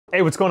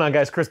Hey, what's going on,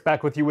 guys? Chris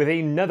back with you with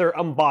another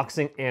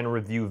unboxing and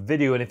review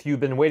video. And if you've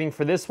been waiting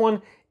for this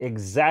one,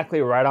 exactly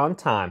right on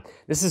time.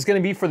 This is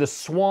going to be for the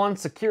Swann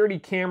security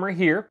camera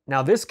here.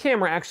 Now, this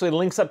camera actually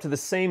links up to the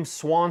same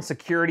Swann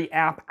security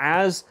app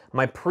as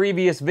my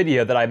previous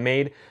video that I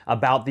made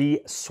about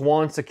the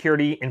Swann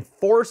Security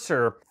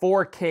Enforcer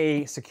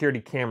 4K security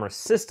camera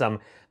system.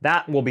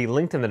 That will be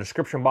linked in the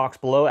description box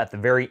below at the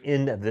very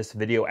end of this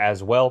video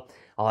as well.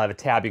 I'll have a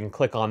tab, you can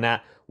click on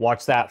that,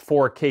 watch that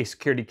 4K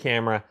security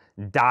camera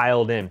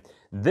dialed in.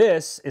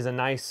 This is a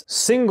nice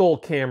single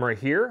camera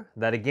here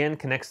that again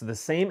connects to the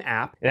same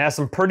app. It has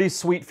some pretty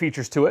sweet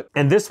features to it.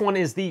 And this one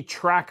is the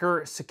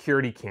tracker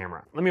security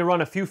camera. Let me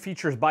run a few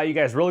features by you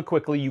guys really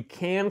quickly. You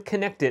can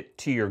connect it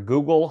to your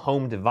Google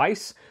Home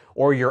device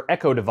or your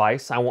Echo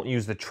device. I won't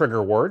use the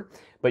trigger word,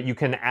 but you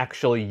can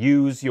actually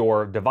use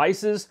your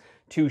devices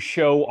to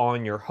show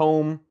on your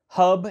home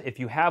hub if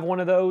you have one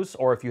of those,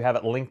 or if you have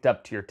it linked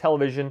up to your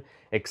television,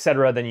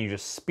 etc. Then you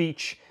just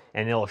speech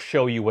and it'll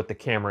show you what the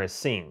camera is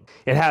seeing.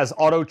 It has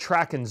auto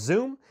track and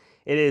zoom.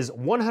 It is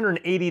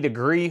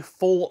 180-degree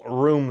full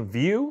room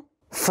view,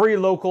 free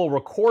local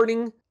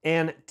recording,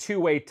 and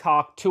two-way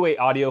talk, two-way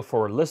audio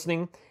for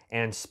listening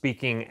and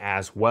speaking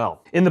as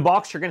well. In the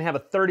box, you're gonna have a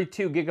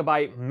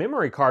 32GB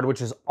memory card,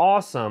 which is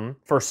awesome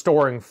for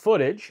storing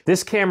footage.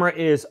 This camera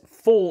is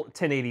full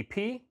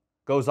 1080p,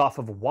 goes off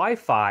of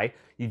Wi-Fi.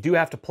 You do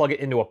have to plug it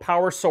into a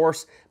power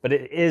source, but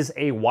it is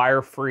a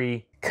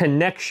wire-free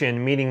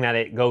connection, meaning that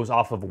it goes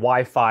off of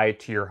Wi-Fi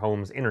to your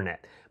home's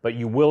internet. But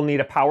you will need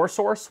a power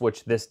source,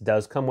 which this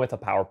does come with a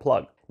power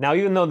plug. Now,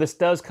 even though this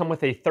does come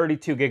with a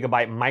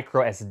 32GB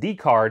micro SD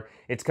card,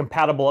 it's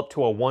compatible up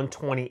to a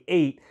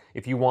 128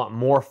 if you want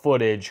more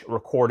footage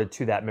recorded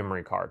to that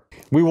memory card.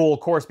 We will, of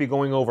course, be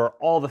going over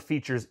all the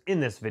features in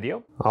this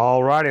video.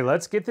 Alrighty,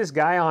 let's get this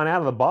guy on out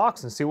of the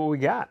box and see what we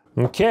got.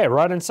 Okay,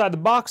 right inside the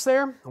box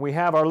there, we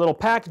have our little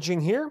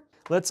packaging here.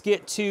 Let's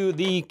get to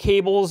the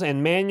cables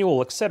and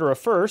manual, etc.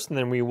 first, and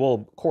then we will,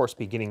 of course,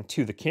 be getting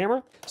to the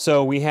camera.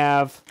 So we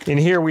have, in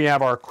here we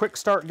have our quick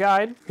start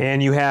guide,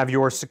 and you have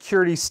your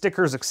security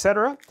stickers,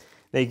 etc.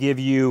 They give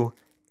you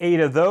 8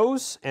 of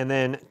those, and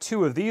then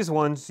 2 of these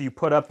ones you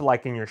put up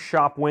like in your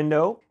shop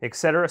window,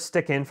 etc.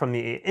 Stick in from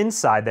the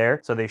inside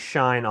there, so they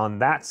shine on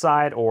that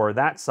side or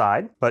that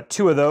side. But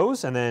 2 of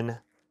those, and then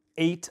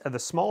 8 of the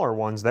smaller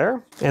ones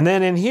there. And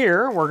then in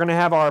here, we're gonna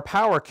have our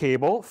power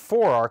cable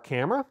for our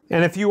camera.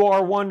 And if you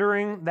are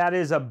wondering, that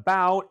is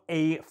about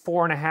a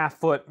 4.5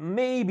 foot,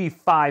 maybe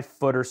 5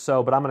 foot or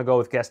so, but I'm gonna go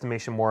with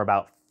guesstimation more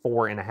about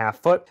 4.5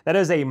 foot. That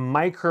is a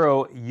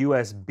micro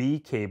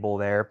USB cable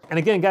there. And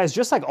again, guys,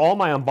 just like all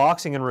my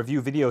unboxing and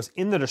review videos,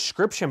 in the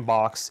description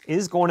box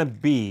is going to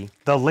be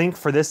the link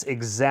for this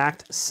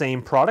exact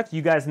same product.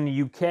 You guys in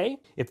the UK,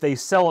 if they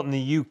sell it in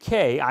the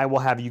UK, I will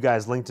have you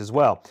guys linked as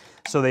well.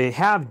 So they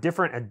have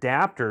different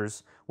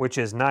adapters, which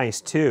is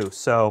nice too.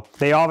 So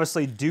they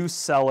obviously do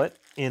sell it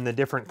in the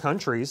different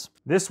countries.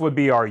 This would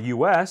be our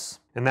US,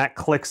 and that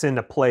clicks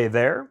into play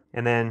there.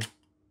 And then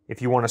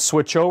if you want to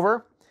switch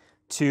over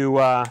to,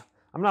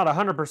 I'm not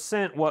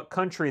 100% what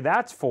country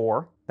that's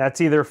for.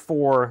 That's either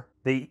for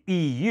the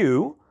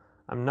EU,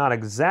 I'm not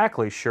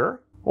exactly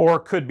sure, or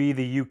it could be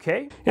the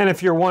UK. And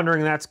if you're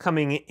wondering, that's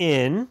coming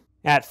in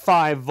at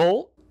 5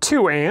 volt,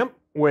 2 amp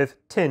with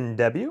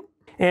 10W.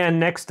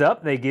 And next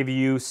up, they give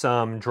you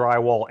some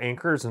drywall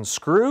anchors and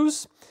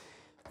screws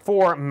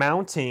for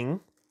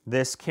mounting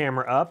this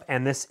camera up,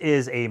 and this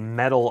is a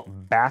metal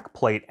back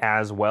plate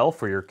as well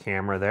for your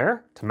camera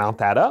there to mount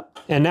that up.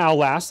 And now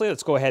lastly,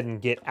 let's go ahead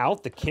and get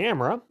out the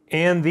camera.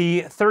 And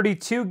the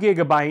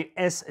 32GB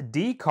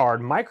SD card,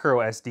 micro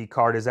SD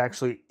card, is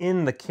actually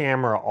in the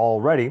camera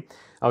already.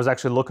 I was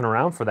actually looking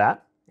around for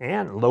that,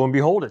 and lo and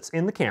behold, it's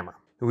in the camera.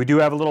 We do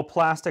have a little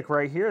plastic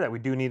right here that we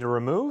do need to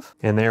remove.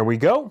 And there we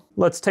go.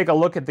 Let's take a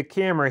look at the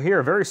camera here.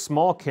 A very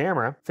small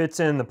camera. Fits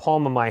in the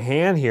palm of my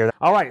hand here.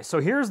 All right, so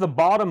here's the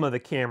bottom of the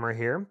camera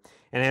here.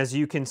 And as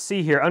you can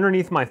see here,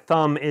 underneath my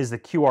thumb is the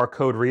QR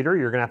code reader.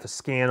 You're gonna have to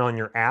scan on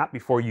your app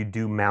before you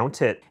do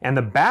mount it. And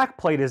the back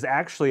plate is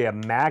actually a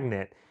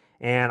magnet.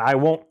 And I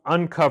won't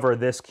uncover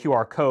this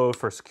QR code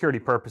for security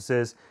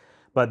purposes,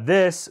 but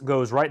this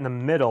goes right in the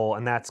middle,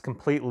 and that's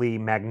completely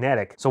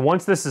magnetic. So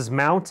once this is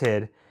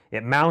mounted,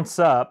 it mounts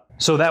up,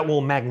 so that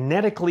will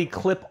magnetically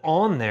clip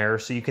on there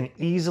so you can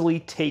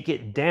easily take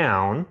it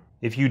down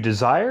if you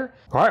desire.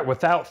 All right,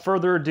 without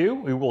further ado,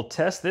 we will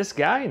test this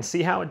guy and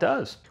see how it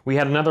does. We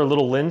had another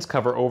little lens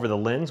cover over the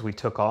lens we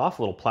took off,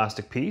 a little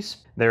plastic piece.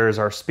 There's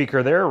our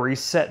speaker there,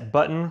 reset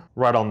button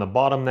right on the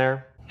bottom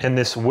there. And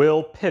this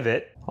will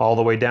pivot all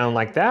the way down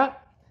like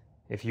that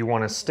if you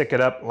want to stick it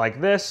up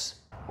like this,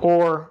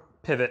 or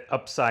pivot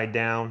upside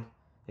down.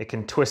 It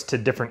can twist to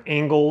different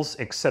angles,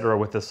 etc.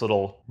 with this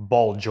little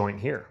ball joint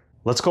here.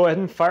 Let's go ahead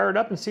and fire it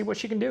up and see what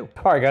she can do.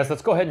 All right, guys,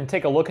 let's go ahead and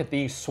take a look at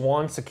the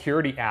Swann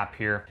security app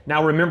here.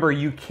 Now, remember,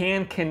 you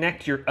can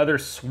connect your other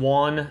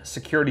Swann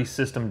security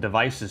system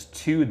devices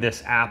to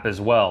this app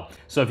as well.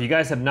 So if you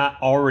guys have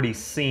not already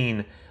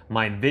seen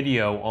my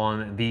video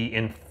on the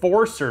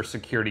Enforcer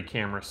security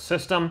camera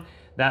system,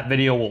 that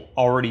video will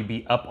already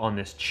be up on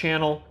this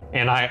channel,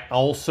 and I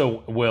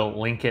also will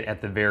link it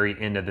at the very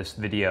end of this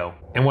video.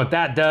 And what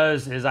that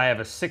does is I have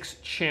a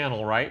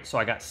 6-channel, right? So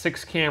I got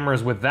 6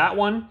 cameras with that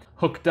one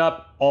hooked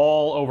up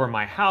all over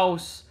my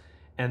house.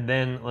 And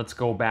then let's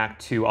go back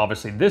to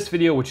obviously this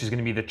video, which is going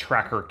to be the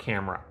tracker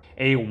camera.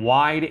 A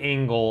wide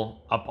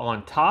angle up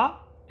on top,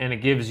 and it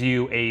gives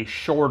you a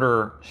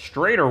shorter,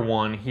 straighter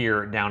one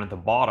here down at the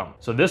bottom.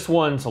 So this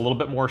one's a little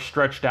bit more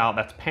stretched out.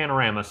 That's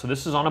panorama. So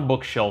this is on a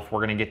bookshelf. We're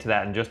gonna get to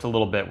that in just a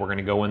little bit. We're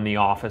gonna go in the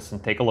office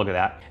and take a look at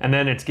that. And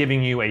then it's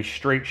giving you a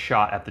straight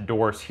shot at the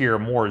doors here,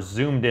 more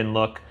zoomed in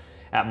look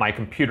at my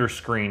computer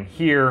screen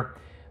here,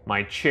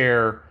 my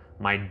chair,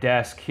 my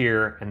desk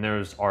here, and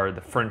those are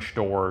the French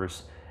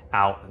doors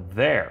out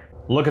there.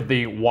 Look at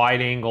the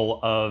wide angle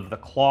of the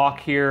clock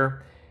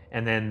here.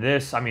 And then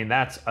this, I mean,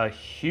 that's a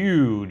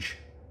huge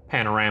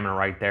panorama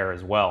right there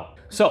as well.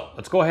 So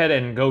let's go ahead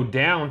and go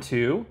down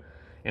to,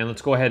 and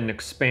let's go ahead and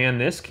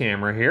expand this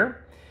camera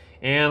here.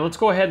 And let's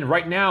go ahead and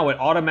right now it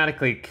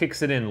automatically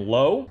kicks it in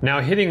low. Now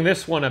hitting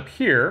this one up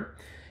here,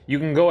 you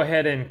can go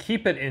ahead and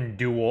keep it in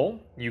dual.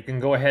 You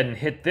can go ahead and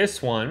hit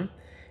this one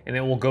and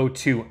it will go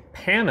to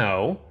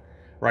pano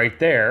right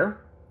there,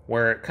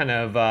 where it kind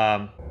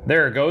of,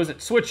 there it goes, it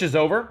switches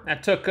over.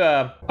 That took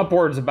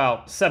upwards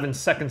about 7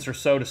 seconds or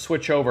so to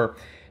switch over.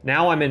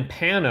 Now I'm in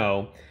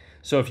pano.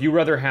 So if you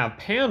rather have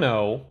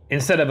pano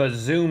instead of a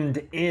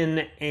zoomed in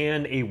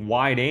and a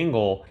wide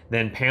angle,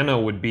 then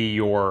pano would be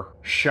your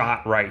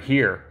shot right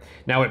here.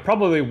 Now it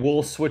probably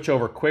will switch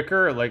over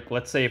quicker. Like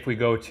let's say if we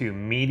go to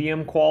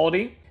medium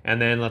quality,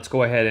 and then let's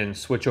go ahead and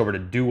switch over to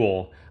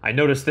dual. I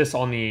noticed this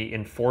on the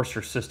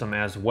Enforcer system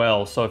as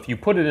well. So if you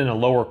put it in a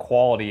lower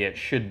quality, it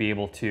should be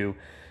able to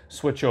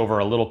switch over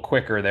a little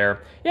quicker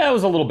there. Yeah, it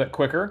was a little bit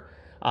quicker.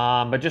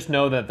 But just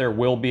know that there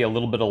will be a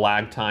little bit of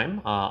lag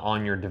time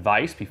on your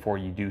device before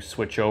you do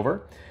switch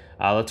over.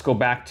 Let's go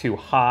back to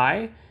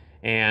high,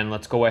 and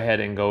let's go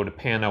ahead and go to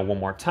pano one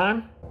more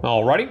time.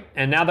 Alrighty,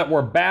 and now that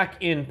we're back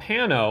in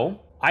pano,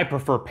 I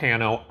prefer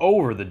pano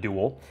over the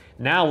dual.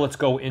 Now let's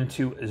go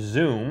into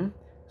zoom.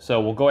 So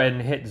we'll go ahead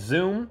and hit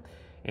zoom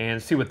and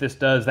see what this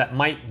does. That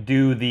might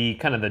do the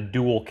kind of the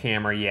dual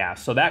camera, yeah.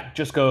 So that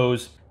just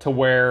goes to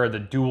where the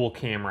dual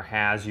camera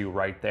has you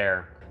right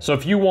there. So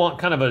if you want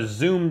kind of a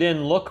zoomed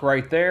in look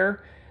right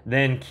there,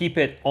 then keep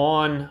it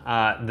on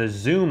the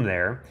zoom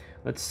there.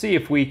 Let's see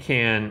if we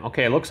can,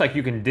 okay, it looks like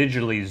you can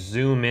digitally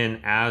zoom in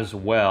as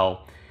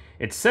well.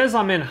 It says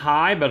I'm in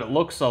high, but it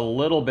looks a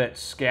little bit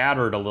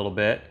scattered a little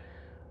bit.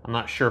 I'm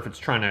not sure if it's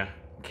trying to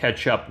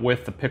catch up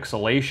with the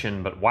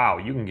pixelation, but wow,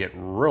 you can get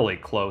really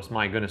close,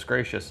 my goodness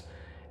gracious.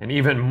 And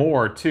even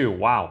more too,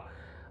 wow.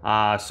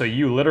 So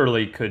you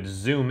literally could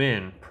zoom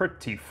in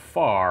pretty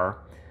far.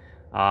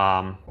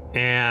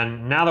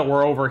 And now that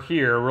we're over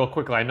here, real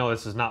quickly, I know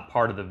this is not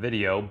part of the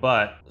video,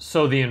 but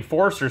so the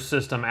Enforcer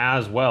system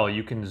as well,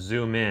 you can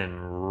zoom in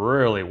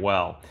really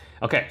well.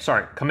 Okay,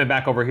 sorry, coming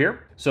back over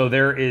here. So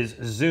there is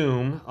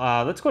zoom.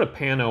 Let's go to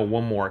pano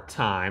one more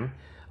time.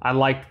 I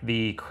like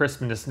the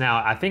crispness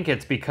now. I think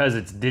it's because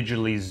it's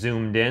digitally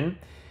zoomed in.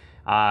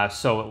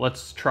 So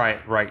let's try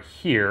it right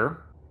here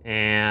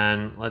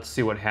and let's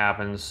see what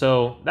happens.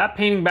 So that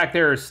painting back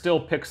there is still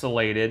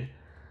pixelated.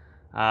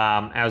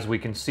 As we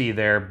can see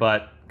there,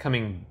 but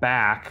coming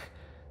back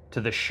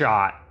to the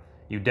shot,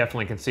 you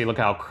definitely can see, look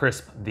how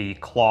crisp the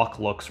clock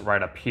looks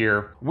right up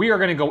here. We are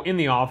gonna go in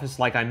the office,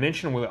 like I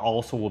mentioned, we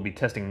also will be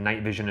testing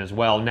night vision as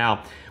well.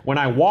 Now, when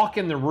I walk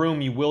in the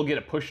room, you will get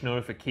a push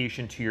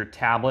notification to your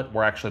tablet.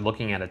 We're actually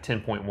looking at a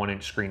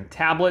 10.1-inch screen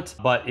tablet,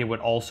 but it would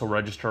also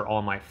register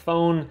on my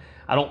phone.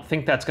 I don't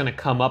think that's gonna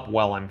come up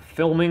while I'm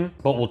filming,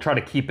 but we'll try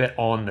to keep it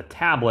on the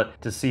tablet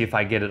to see if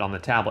I get it on the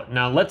tablet.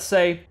 Now, let's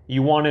say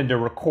you wanted to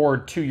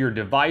record to your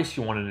device,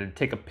 you wanted to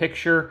take a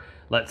picture.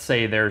 Let's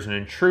say there's an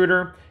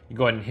intruder. You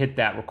go ahead and hit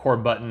that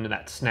record button,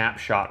 that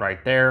snapshot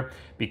right there.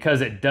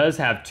 Because it does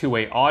have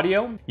two-way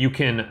audio, you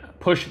can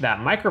push that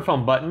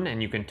microphone button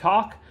and you can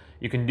talk.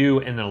 You can do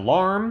an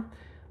alarm.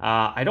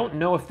 I don't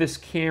know if this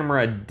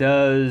camera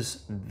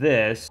does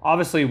this.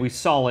 Obviously, we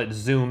saw it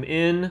zoom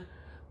in,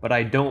 but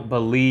I don't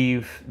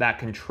believe that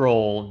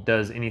control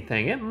does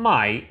anything. It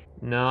might.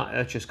 No,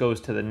 that just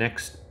goes to the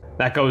next.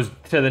 That goes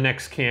to the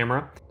next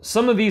camera.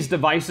 Some of these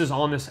devices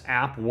on this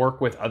app work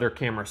with other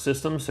camera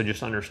systems, so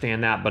just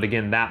understand that. But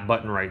again, that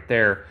button right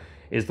there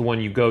is the one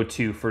you go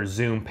to for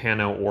zoom,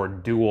 pano, or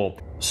dual.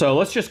 So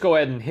let's just go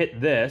ahead and hit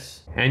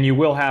this, and you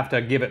will have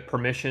to give it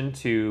permission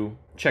to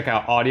check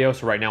out audio.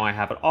 So right now I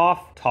have it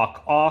off,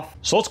 talk off.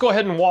 So let's go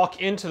ahead and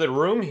walk into the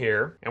room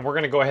here, and we're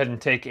gonna go ahead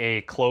and take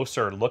a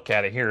closer look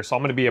at it here. So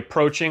I'm gonna be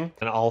approaching,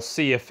 and I'll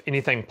see if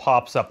anything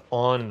pops up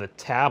on the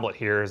tablet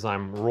here as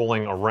I'm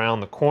rolling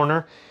around the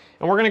corner.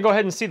 And we're gonna go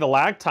ahead and see the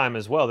lag time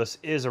as well. This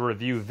is a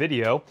review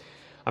video.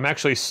 I'm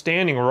actually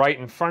standing right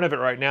in front of it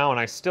right now, and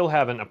I still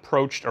haven't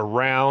approached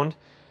around.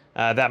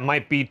 That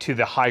might be to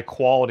the high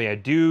quality. I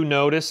do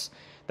notice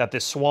that the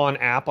Swann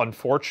app,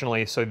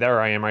 unfortunately, so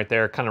there I am right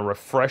there, kind of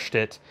refreshed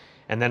it,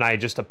 and then I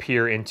just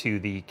appear into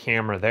the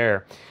camera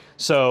there.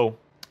 So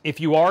If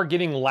you are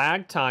getting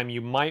lag time, you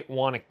might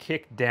want to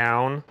kick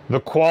down the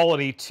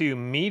quality to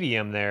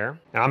medium there.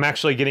 Now, I'm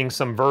actually getting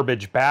some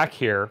verbiage back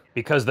here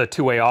because the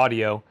two-way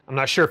audio. I'm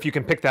not sure if you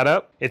can pick that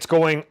up. It's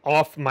going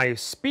off my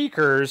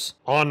speakers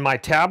on my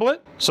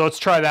tablet. So let's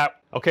try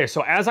that. Okay,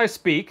 so as I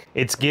speak,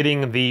 it's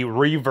getting the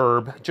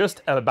reverb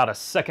just about a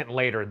second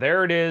later.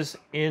 There it is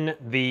in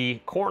the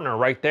corner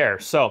right there.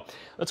 So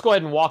let's go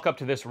ahead and walk up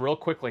to this real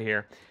quickly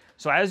here.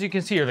 So as you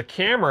can see here, the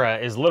camera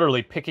is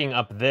literally picking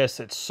up this.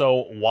 It's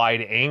so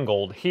wide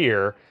angled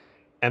here.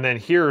 And then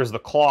here is the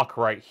clock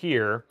right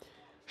here,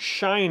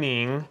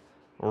 shining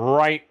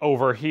right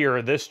over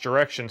here this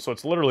direction. So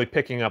it's literally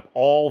picking up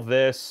all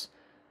this,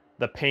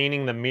 the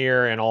painting, the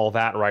mirror, and all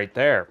that right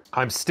there.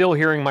 I'm still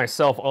hearing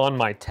myself on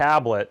my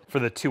tablet for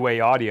the two-way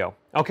audio.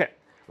 Okay,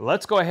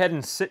 let's go ahead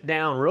and sit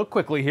down real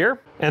quickly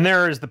here. And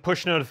there is the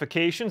push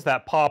notifications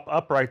that pop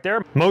up right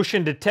there.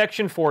 Motion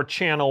detection for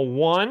channel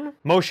 1.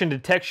 Motion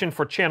detection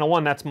for channel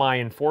 1, that's my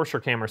enforcer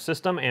camera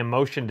system, and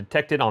motion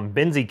detected on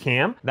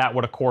BenziCam. That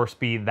would, of course,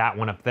 be that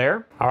one up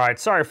there. All right,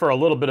 sorry for a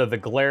little bit of the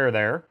glare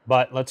there,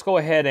 but let's go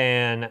ahead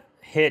and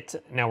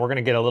hit, now we're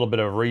gonna get a little bit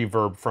of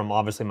reverb from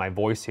obviously my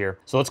voice here.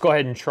 So let's go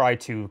ahead and try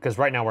to, because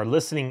right now we're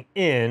listening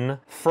in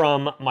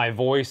from my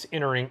voice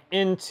entering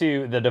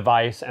into the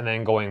device and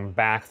then going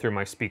back through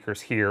my speakers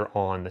here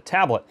on the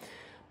tablet.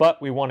 But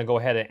we wanna go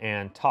ahead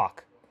and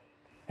talk.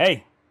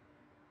 Hey.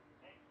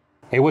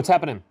 Hey, what's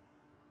happening?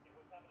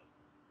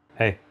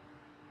 Hey.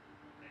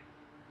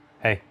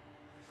 Hey.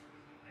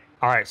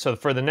 All right, so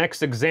for the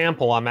next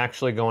example, I'm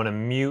actually going to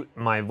mute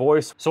my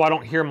voice so I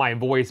don't hear my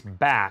voice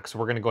back. So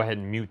we're gonna go ahead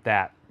and mute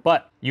that.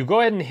 But you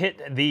go ahead and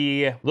hit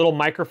the little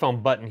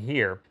microphone button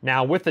here.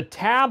 Now with the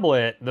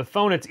tablet, the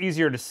phone, it's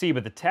easier to see,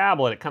 but the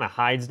tablet, it kind of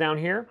hides down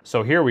here.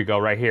 So here we go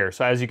right here.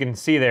 So as you can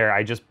see there,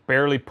 I just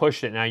barely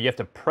pushed it. Now you have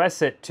to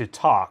press it to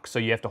talk. So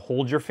you have to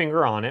hold your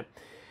finger on it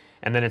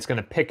and then it's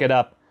gonna pick it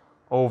up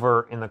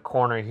over in the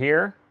corner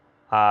here.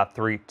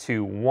 3,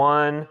 2,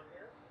 1.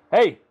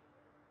 Hey.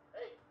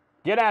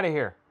 Get out of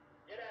here.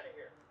 Get out of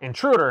here.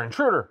 Intruder,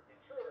 intruder.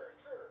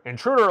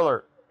 Intruder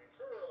alert.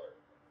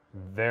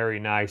 Very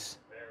nice.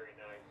 Very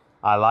nice.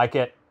 I like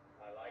it.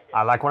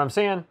 I like what I'm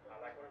seeing.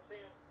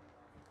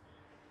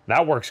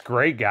 That works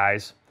great,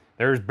 guys.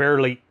 There's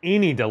barely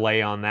any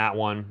delay on that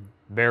one.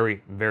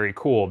 Very, very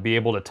cool. Be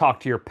able to talk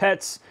to your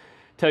pets,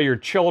 tell your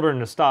children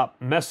to stop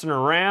messing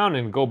around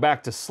and go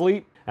back to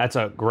sleep. That's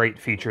a great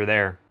feature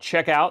there.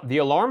 Check out the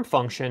alarm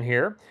function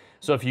here.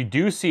 So if you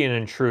do see an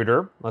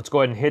intruder, let's go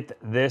ahead and hit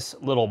this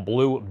little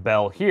blue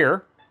bell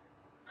here.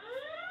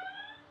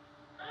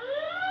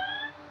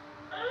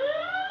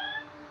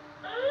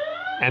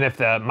 And if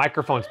the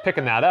microphone's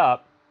picking that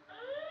up,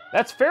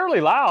 that's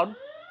fairly loud.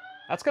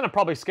 That's gonna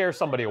probably scare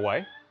somebody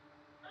away.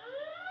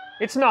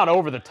 It's not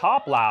over the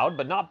top loud,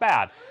 but not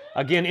bad.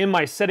 Again, in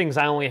my settings,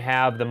 I only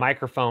have the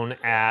microphone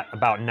at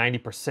about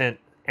 90%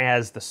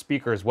 as the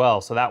speaker as well,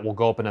 so that will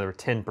go up another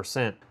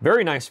 10%.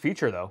 Very nice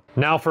feature though.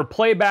 Now for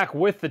playback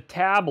with the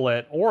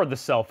tablet or the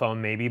cell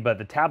phone maybe, but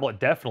the tablet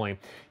definitely,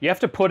 you have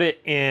to put it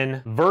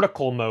in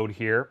vertical mode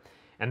here,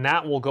 and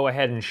that will go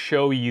ahead and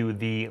show you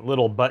the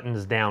little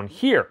buttons down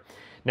here.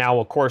 Now,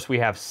 of course, we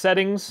have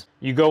settings.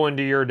 You go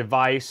into your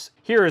device.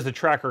 Here is the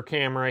tracker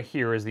camera.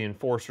 Here is the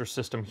enforcer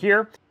system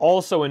here.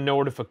 Also in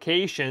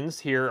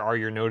notifications, here are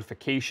your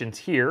notifications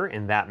here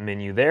in that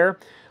menu there.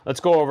 Let's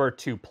go over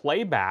to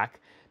playback.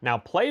 Now,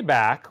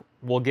 playback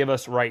will give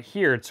us right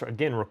here, it's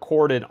again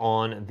recorded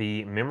on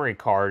the memory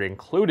card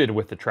included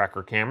with the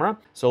tracker camera.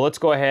 So let's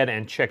go ahead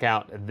and check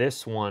out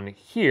this one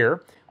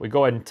here. We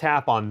go ahead and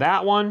tap on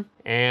that one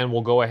and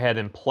we'll go ahead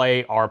and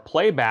play our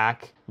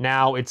playback.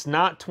 Now, it's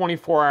not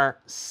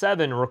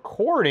 24/7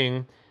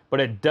 recording, but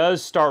it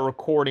does start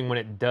recording when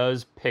it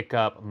does pick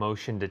up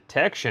motion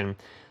detection.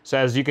 So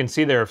as you can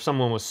see there, if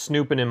someone was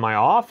snooping in my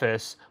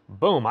office,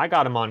 boom, I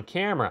got him on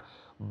camera.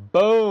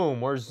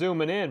 Boom, we're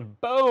zooming in.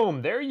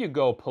 Boom, there you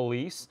go,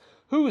 police.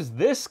 Who's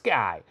this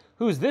guy?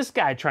 Who's this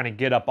guy trying to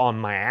get up on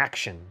my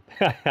action?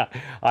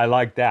 I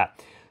like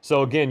that.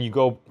 So again, you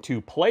go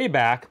to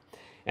playback,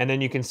 and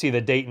then you can see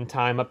the date and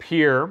time up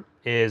here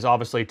is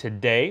obviously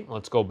today.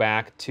 Let's go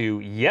back to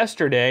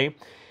yesterday,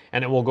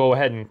 and it will go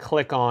ahead and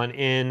click on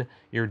in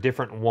your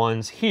different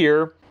ones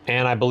here.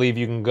 And I believe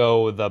you can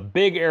go the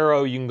big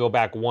arrow, you can go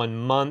back 1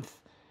 month,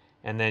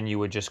 and then you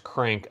would just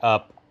crank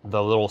up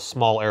the little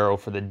small arrow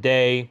for the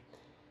day,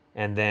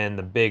 and then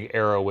the big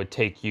arrow would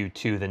take you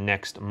to the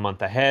next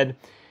month ahead. And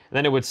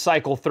then it would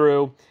cycle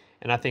through,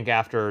 and I think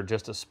after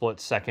just a split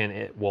second,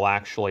 it will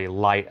actually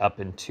light up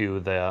into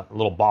the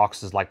little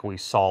boxes like we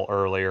saw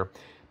earlier.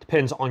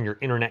 Depends on your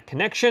internet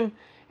connection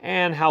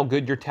and how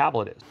good your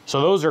tablet is.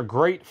 So those are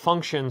great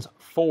functions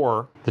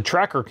for the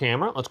tracker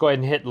camera. Let's go ahead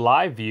and hit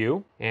live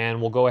view, and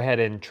we'll go ahead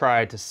and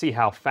try to see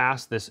how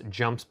fast this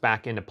jumps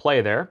back into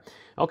play there.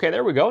 Okay,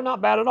 there we go,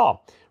 not bad at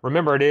all.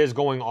 Remember, it is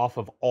going off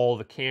of all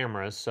the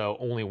cameras, so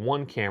only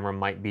one camera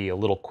might be a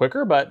little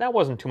quicker, but that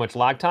wasn't too much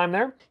lag time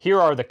there.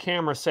 Here are the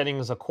camera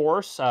settings, of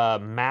course.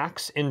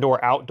 Max,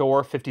 indoor,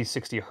 outdoor, 50,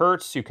 60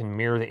 hertz. You can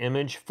mirror the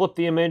image, flip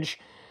the image.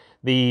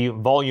 The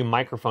volume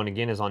microphone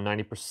again is on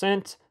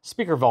 90%.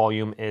 Speaker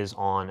volume is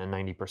on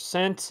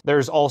 90%.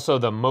 There's also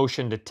the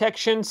motion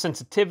detection,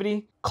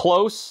 sensitivity,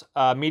 close,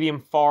 medium,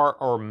 far,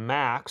 or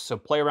max. So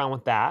play around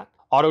with that.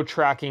 Auto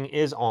tracking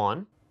is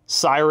on.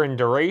 Siren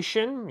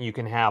duration, you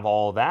can have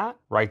all that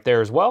right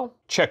there as well.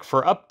 Check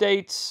for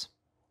updates,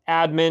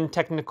 admin,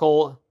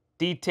 technical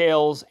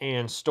details,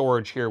 and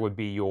storage here would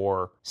be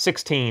your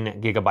 16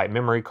 gigabyte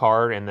memory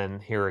card. And then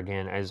here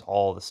again is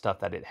all the stuff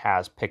that it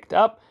has picked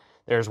up.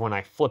 There's when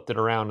I flipped it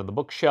around to the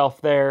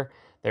bookshelf there.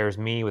 There's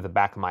me with the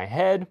back of my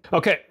head.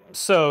 Okay,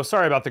 so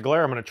sorry about the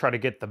glare. I'm gonna try to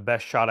get the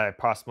best shot I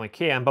possibly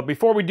can. But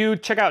before we do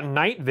check out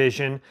night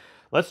vision,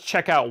 let's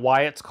check out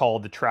why it's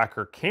called the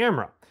tracker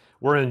camera.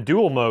 We're in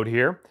dual mode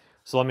here.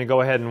 So let me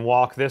go ahead and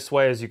walk this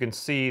way. As you can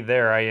see,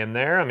 there I am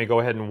there. Let me go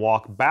ahead and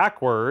walk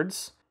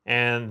backwards,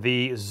 and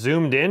the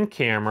zoomed in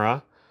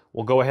camera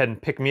will go ahead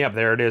and pick me up.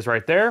 There it is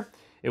right there.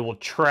 It will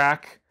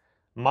track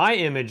my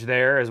image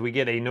there as we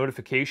get a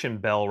notification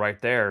bell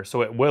right there.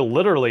 So it will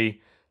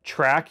literally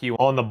track you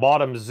on the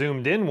bottom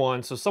zoomed in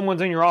one. So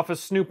someone's in your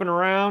office snooping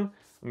around.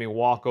 Let me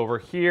walk over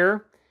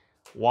here.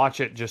 Watch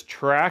it just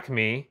track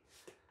me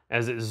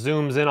as it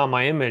zooms in on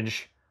my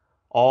image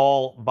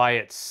all by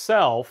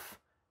itself,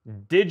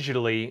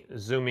 digitally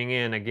zooming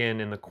in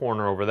again in the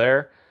corner over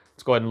there.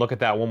 Let's go ahead and look at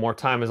that one more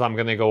time as I'm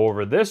gonna go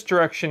over this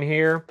direction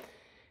here,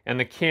 and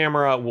the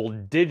camera will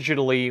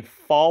digitally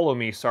follow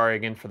me. Sorry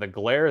again for the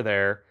glare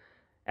there.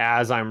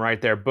 As I'm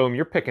right there, boom,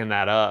 you're picking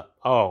that up.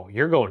 Oh,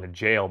 you're going to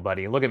jail,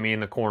 buddy. Look at me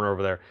in the corner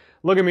over there.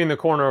 Look at me in the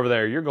corner over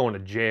there. You're going to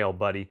jail,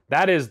 buddy.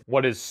 That is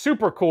what is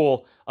super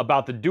cool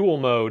about the dual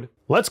mode.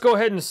 Let's go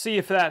ahead and see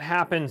if that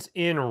happens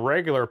in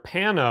regular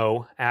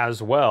pano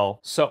as well.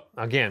 So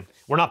again,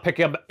 we're not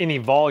picking up any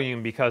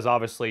volume because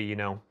obviously, you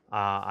know,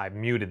 I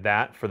muted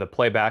that for the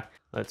playback.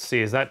 Let's see,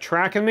 is that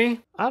tracking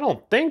me? I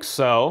don't think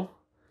so,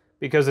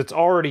 because it's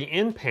already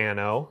in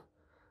pano.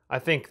 I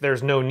think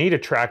there's no need to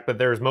track, but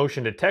there's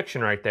motion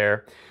detection right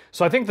there.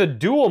 So I think the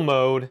dual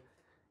mode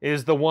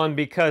is the one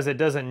because it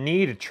doesn't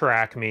need to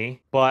track me,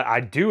 but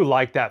I do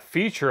like that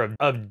feature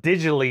of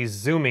digitally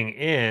zooming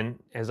in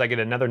as I get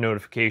another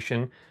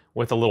notification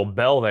with a little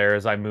bell there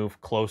as I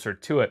move closer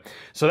to it.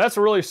 So that's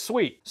really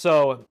sweet.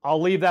 So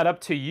I'll leave that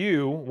up to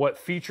you, what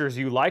features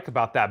you like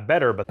about that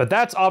better, but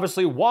that's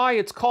obviously why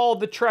it's called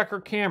the tracker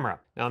camera.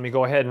 Now let me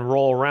go ahead and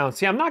roll around.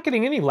 See, I'm not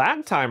getting any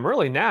lag time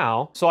really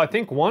now. So I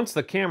think once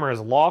the camera is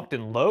locked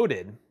and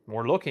loaded,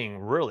 we're looking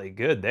really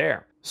good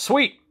there.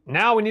 Sweet.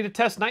 Now we need to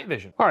test night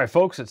vision. All right,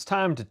 folks, it's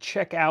time to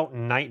check out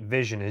night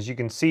vision. As you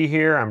can see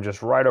here, I'm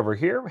just right over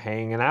here,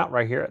 hanging out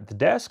right here at the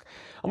desk.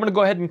 I'm gonna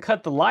go ahead and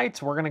cut the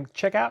lights. We're gonna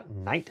check out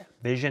night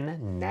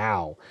vision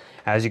now.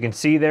 As you can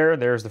see there,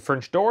 there's the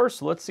French door,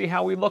 so let's see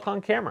how we look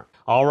on camera.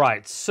 All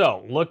right,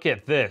 so look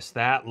at this.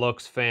 That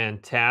looks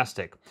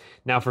fantastic.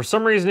 Now, for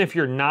some reason, if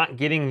you're not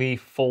getting the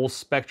full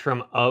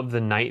spectrum of the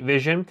night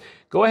vision,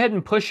 go ahead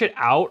and push it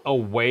out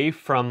away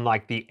from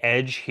like the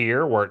edge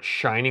here where it's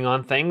shining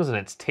on things and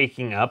it's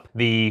taking up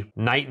the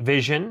night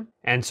vision.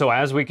 And so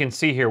as we can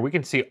see here, we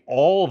can see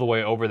all the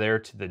way over there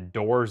to the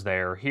doors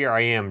there. Here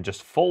I am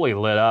just fully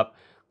lit up,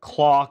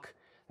 clock.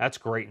 That's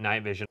great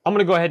night vision. I'm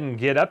gonna go ahead and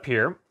get up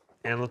here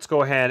and let's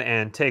go ahead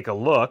and take a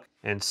look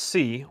and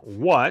see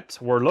what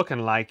we're looking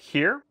like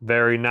here.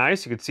 Very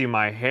nice. You can see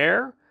my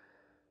hair.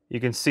 You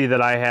can see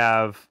that I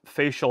have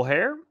facial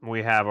hair.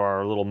 We have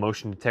our little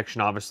motion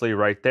detection obviously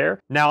right there.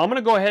 Now I'm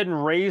gonna go ahead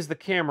and raise the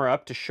camera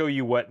up to show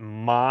you what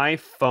my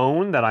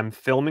phone that I'm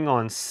filming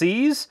on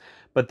sees,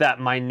 but that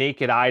my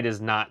naked eye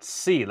does not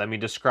see. Let me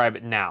describe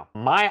it now.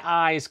 My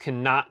eyes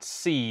cannot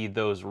see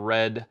those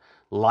red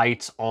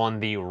lights on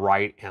the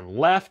right and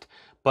left,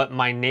 but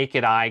my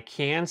naked eye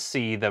can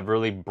see the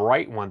really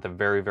bright one at the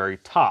very, very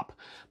top.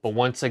 But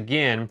once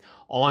again,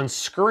 on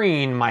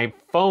screen, my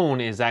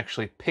phone is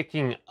actually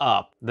picking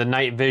up the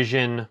night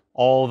vision,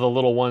 all the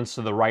little ones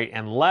to the right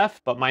and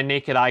left, but my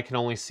naked eye can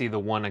only see the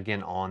one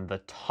again on the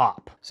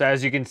top. So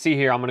as you can see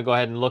here, I'm gonna go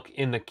ahead and look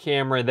in the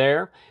camera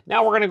there.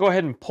 Now we're gonna go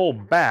ahead and pull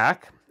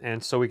back,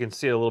 and so we can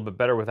see it a little bit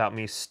better without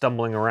me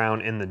stumbling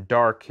around in the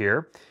dark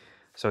here.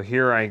 So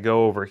here I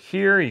go over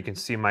here. You can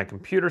see my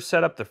computer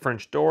setup, the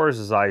French doors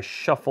as I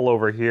shuffle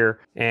over here.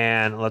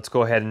 And let's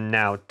go ahead and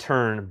now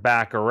turn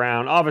back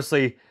around.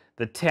 Obviously,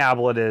 the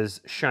tablet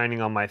is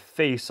shining on my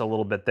face a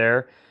little bit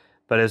there.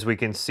 But as we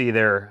can see,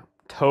 they're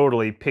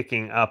totally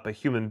picking up a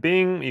human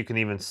being. You can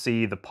even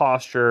see the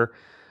posture.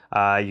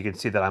 You can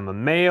see that I'm a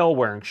male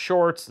wearing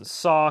shorts and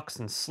socks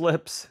and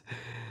slips.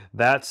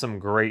 That's some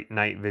great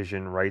night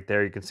vision right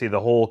there. You can see the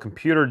whole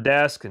computer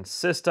desk and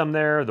system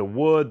there, the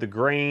wood, the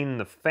grain,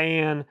 the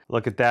fan.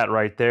 Look at that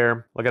right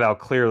there. Look at how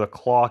clear the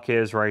clock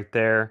is right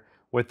there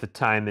with the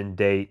time and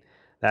date.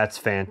 That's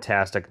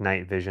fantastic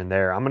night vision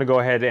there. I'm gonna go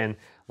ahead and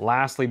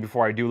lastly,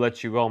 before I do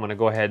let you go, I'm gonna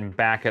go ahead and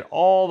back it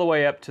all the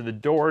way up to the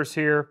doors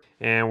here.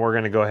 And we're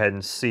gonna go ahead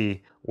and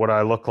see what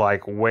I look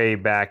like way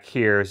back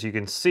here. As you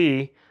can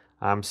see,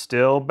 I'm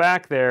still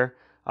back there.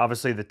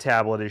 Obviously, the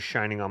tablet is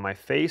shining on my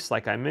face,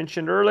 like I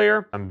mentioned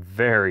earlier. I'm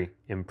very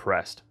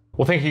impressed.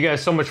 Well, thank you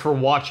guys so much for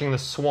watching the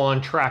Swann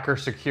tracker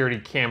security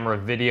camera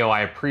video.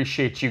 I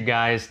appreciate you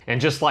guys.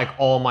 And just like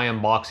all my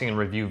unboxing and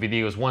review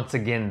videos, once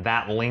again,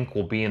 that link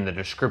will be in the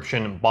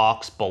description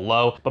box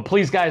below. But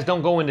please guys,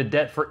 don't go into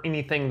debt for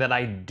anything that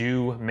I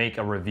do make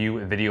a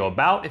review video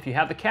about. If you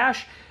have the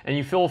cash and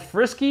you feel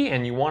frisky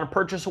and you want to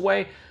purchase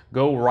away,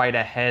 go right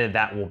ahead.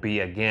 That will be,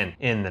 again,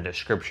 in the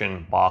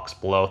description box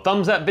below.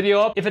 Thumbs that video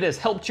up if it has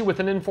helped you with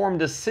an informed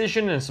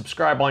decision, and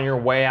subscribe on your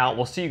way out.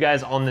 We'll see you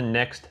guys on the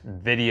next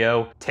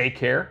video. Take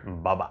care.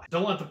 Bye-bye.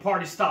 Don't let the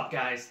party stop,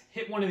 guys.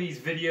 Hit one of these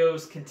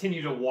videos,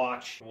 continue to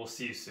watch, and we'll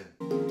see you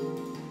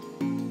soon.